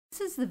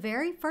This is the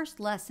very first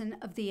lesson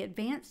of the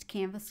Advanced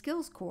Canva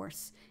Skills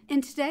course.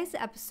 In today's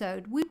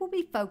episode, we will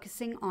be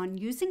focusing on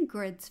using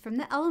grids from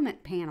the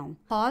Element panel.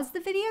 Pause the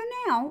video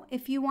now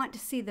if you want to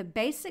see the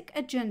basic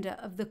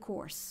agenda of the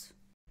course.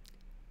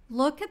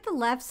 Look at the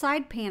left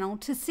side panel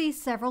to see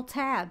several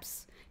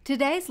tabs.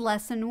 Today's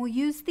lesson will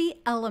use the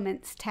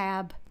Elements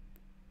tab.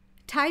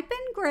 Type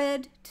in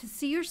grid to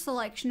see your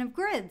selection of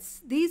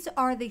grids. These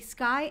are the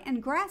sky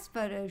and grass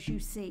photos you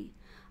see.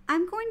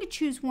 I'm going to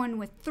choose one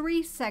with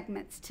 3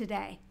 segments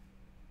today.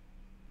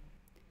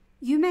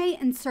 You may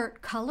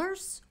insert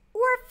colors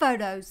or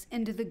photos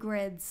into the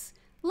grids.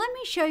 Let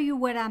me show you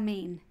what I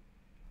mean.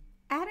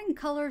 Adding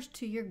colors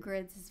to your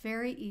grids is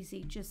very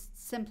easy. Just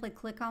simply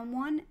click on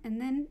one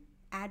and then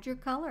add your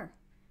color.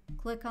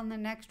 Click on the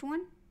next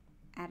one,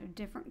 add a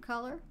different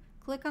color.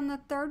 Click on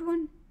the third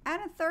one, add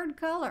a third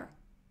color.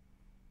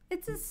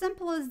 It's as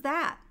simple as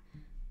that.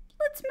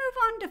 Let's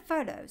move on to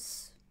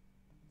photos.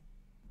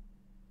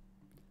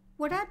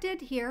 What I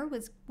did here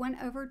was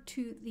went over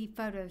to the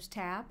Photos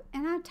tab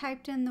and I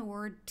typed in the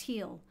word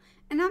teal.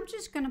 And I'm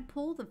just going to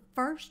pull the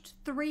first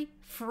 3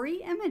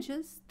 free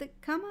images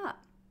that come up.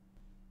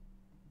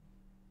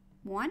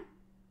 1.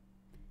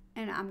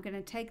 And I'm going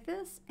to take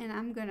this and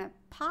I'm going to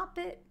pop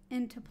it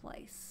into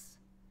place.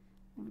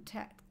 I'm going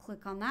to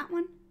click on that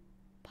one,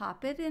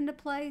 pop it into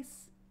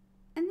place,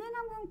 and then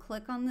I'm going to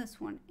click on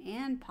this one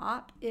and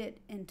pop it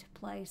into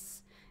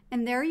place.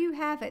 And there you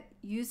have it,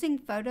 using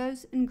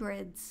photos and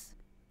grids.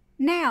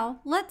 Now,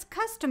 let's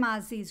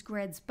customize these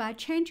grids by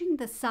changing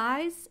the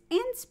size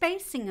and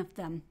spacing of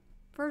them.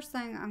 First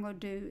thing I'm going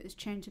to do is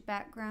change the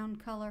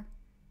background color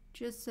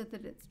just so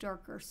that it's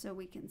darker so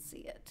we can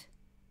see it.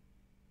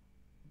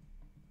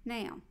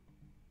 Now,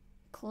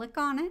 click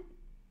on it,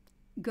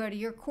 go to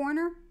your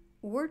corner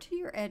or to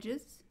your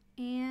edges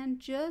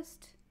and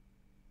just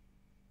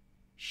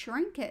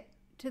shrink it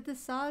to the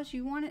size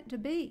you want it to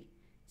be.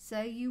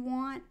 Say you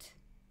want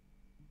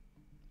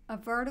a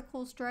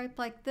vertical stripe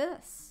like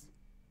this.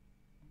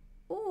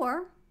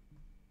 Or,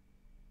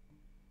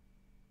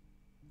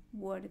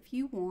 what if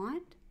you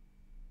want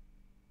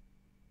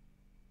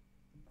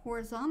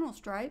horizontal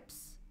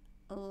stripes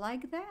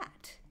like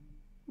that,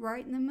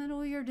 right in the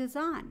middle of your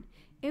design?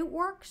 It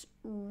works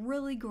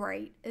really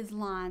great as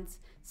lines.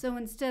 So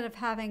instead of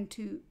having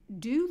to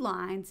do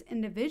lines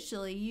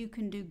individually, you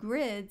can do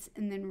grids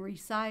and then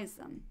resize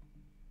them.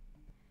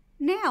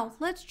 Now,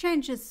 let's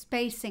change the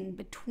spacing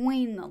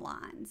between the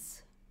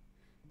lines.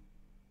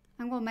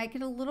 I'm going to make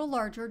it a little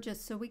larger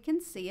just so we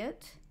can see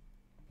it.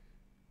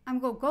 I'm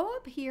going to go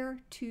up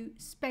here to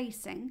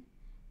spacing,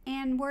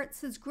 and where it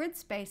says grid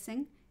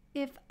spacing,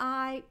 if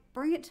I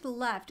bring it to the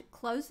left, it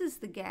closes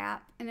the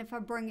gap, and if I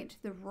bring it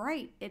to the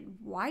right, it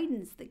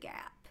widens the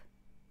gap.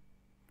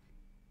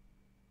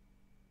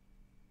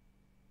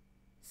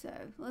 So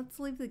let's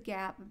leave the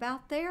gap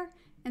about there,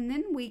 and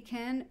then we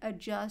can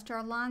adjust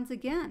our lines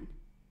again.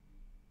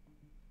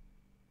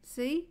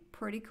 See?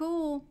 Pretty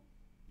cool.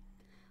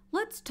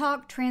 Let's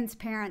talk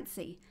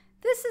transparency.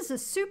 This is a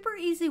super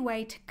easy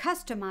way to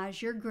customize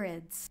your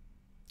grids.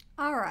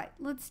 All right,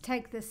 let's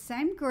take this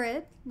same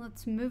grid,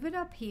 let's move it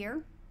up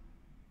here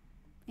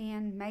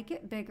and make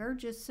it bigger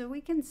just so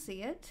we can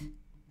see it.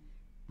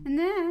 And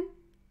then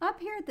up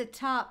here at the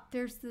top,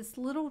 there's this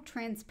little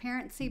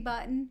transparency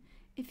button.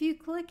 If you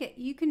click it,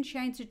 you can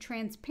change the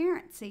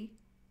transparency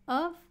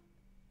of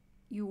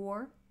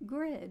your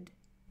grid.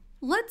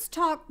 Let's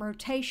talk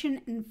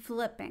rotation and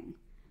flipping.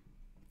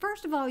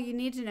 First of all, you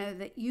need to know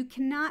that you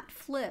cannot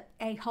flip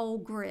a whole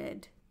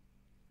grid.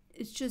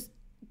 It's just,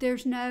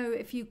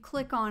 if you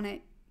click on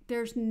it,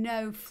 there's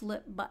no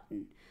flip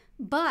button.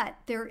 But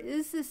there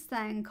is this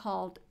thing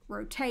called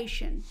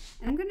rotation.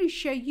 And I'm going to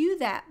show you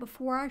that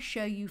before I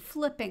show you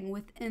flipping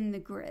within the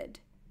grid.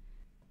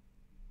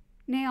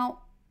 Now,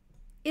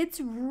 it's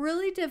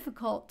really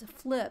difficult to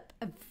flip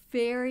a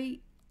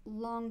very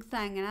long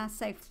thing, and I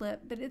say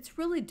flip, but it's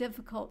really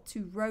difficult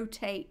to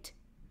rotate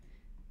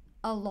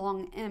a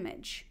long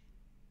image.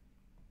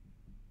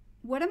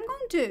 What I'm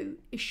going to do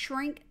is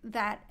shrink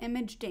that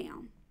image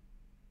down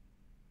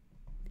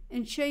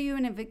and show you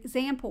an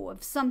example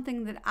of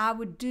something that I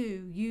would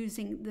do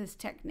using this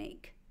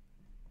technique.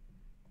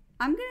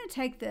 I'm going to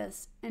take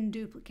this and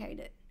duplicate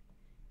it.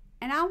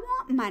 And I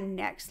want my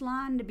next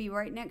line to be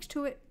right next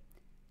to it,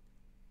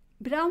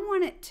 but I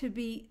want it to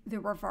be the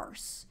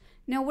reverse.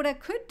 Now what I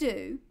could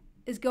do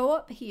is go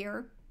up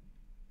here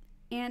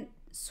and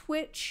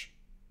switch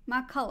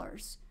my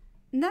colors.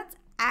 And that's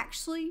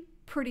actually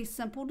pretty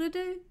simple to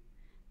do,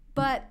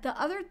 but the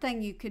other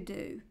thing you could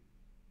do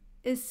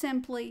is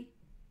simply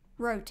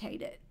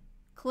rotate it.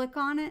 Click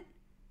on it,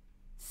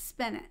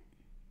 spin it.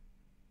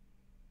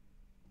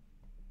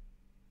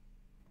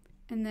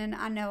 And then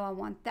I know I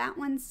want that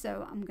one,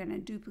 so I'm going to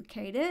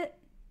duplicate it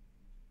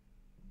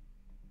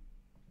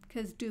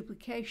because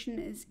duplication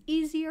is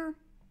easier.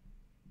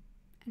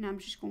 And I'm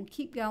just going to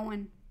keep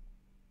going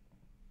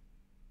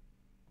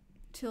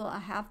till I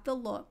have the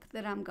look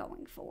that I'm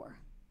going for.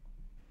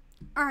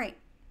 All right,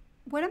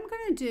 what I'm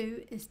going to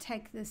do is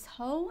take this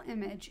whole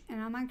image and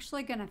I'm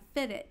actually going to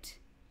fit it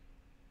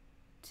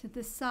to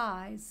the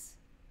size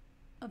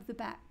of the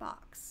back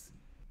box.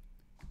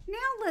 Now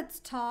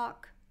let's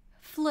talk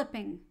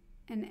flipping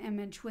an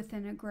image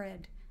within a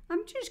grid.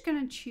 I'm just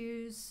going to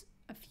choose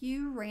a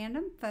few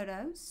random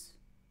photos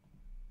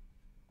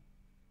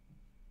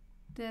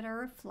that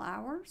are of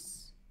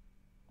flowers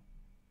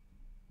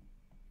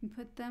and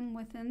put them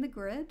within the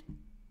grid.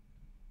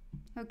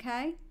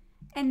 Okay,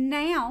 and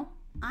now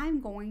I'm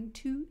going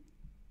to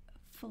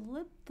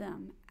flip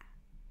them.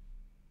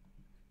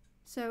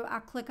 So I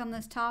click on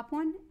this top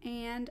one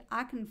and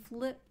I can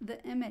flip the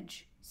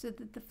image so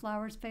that the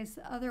flowers face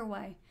the other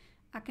way.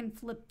 I can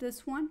flip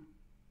this one.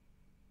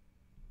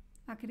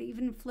 I could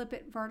even flip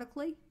it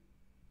vertically.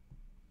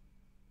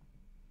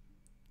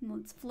 And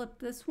let's flip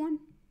this one.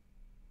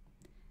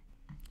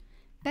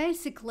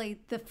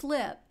 Basically, the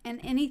flip and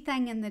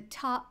anything in the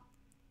top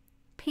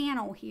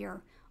panel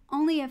here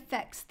only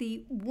affects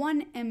the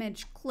one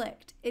image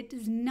clicked. It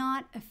does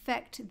not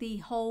affect the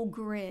whole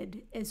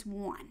grid as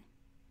one.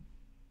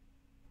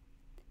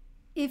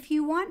 If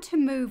you want to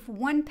move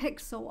one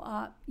pixel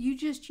up, you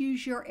just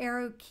use your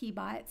arrow key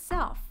by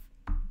itself.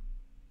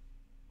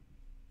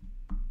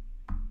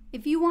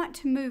 If you want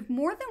to move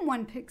more than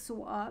one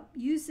pixel up,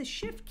 use the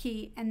shift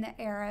key and the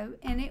arrow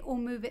and it will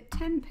move it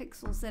 10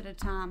 pixels at a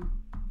time.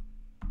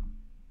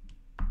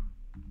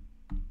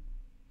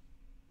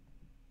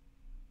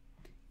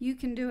 You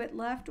can do it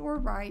left or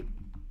right.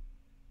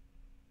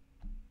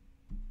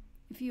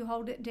 If you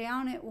hold it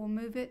down, it will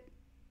move it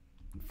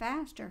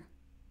faster.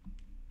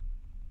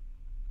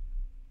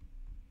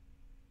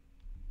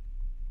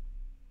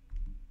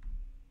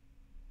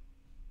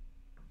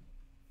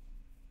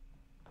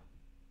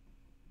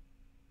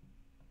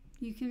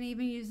 You can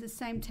even use the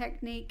same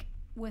technique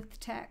with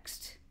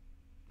text.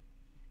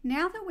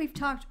 Now that we've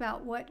talked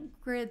about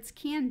what grids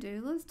can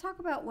do, let's talk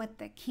about what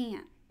they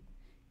can't.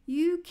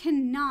 You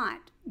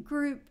cannot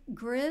group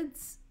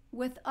grids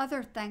with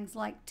other things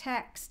like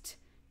text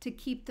to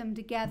keep them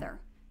together.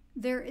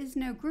 There is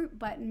no group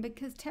button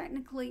because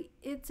technically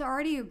it's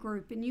already a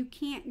group and you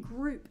can't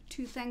group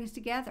two things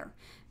together.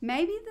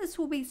 Maybe this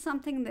will be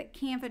something that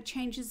Canva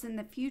changes in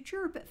the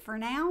future, but for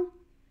now,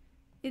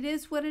 it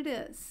is what it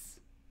is.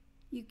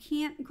 You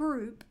can't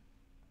group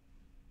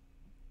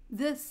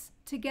this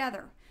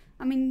together.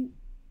 I mean,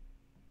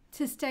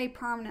 to stay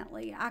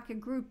permanently, I could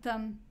group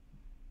them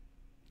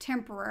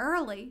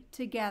temporarily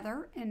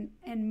together and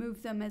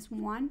move them as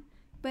one,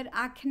 but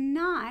I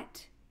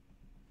cannot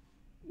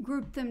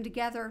group them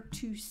together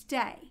to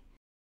stay.